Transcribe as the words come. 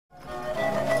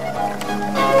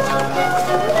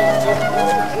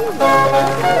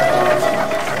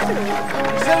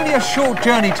short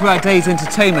journey to our day's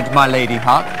entertainment, my Lady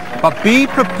Huq, but be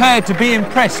prepared to be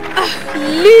impressed.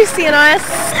 Lucy and I are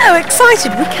so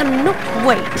excited, we cannot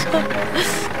wait.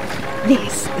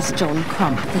 This is John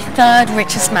Crump, the third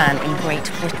richest man in Great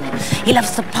Britain. He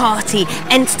loves to party,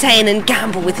 entertain and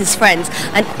gamble with his friends.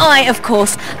 And I, of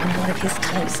course, am one of his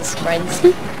closest friends.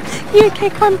 You okay,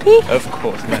 Crumpy? Of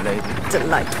course, my lady.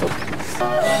 Delightful.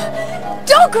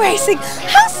 Dog racing!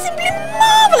 How simply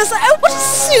marvellous! Oh, what a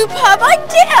superb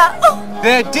idea! Oh.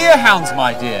 They're deerhounds,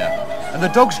 my dear, and the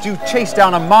dogs do chase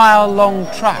down a mile-long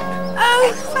track.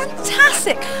 Oh,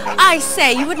 fantastic! I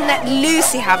say, you wouldn't let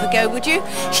Lucy have a go, would you?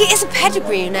 She is a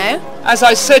pedigree, you know. As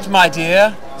I said, my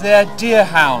dear, they're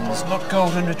deerhounds, not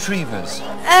golden retrievers.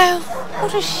 Oh,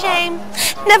 what a shame.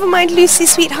 Never mind, Lucy,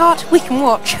 sweetheart. We can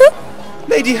watch.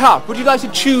 Lady Huq, would you like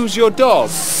to choose your dog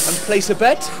and place a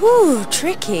bet? Ooh,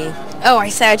 tricky. Oh, I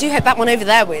say, I do hope that one over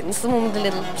there wins. The one with the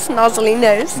little snozzly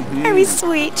nose. Very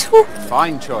sweet. Ooh.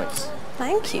 Fine choice.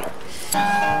 Thank you.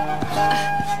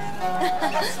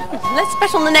 Let's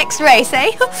bet on the next race,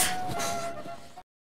 eh?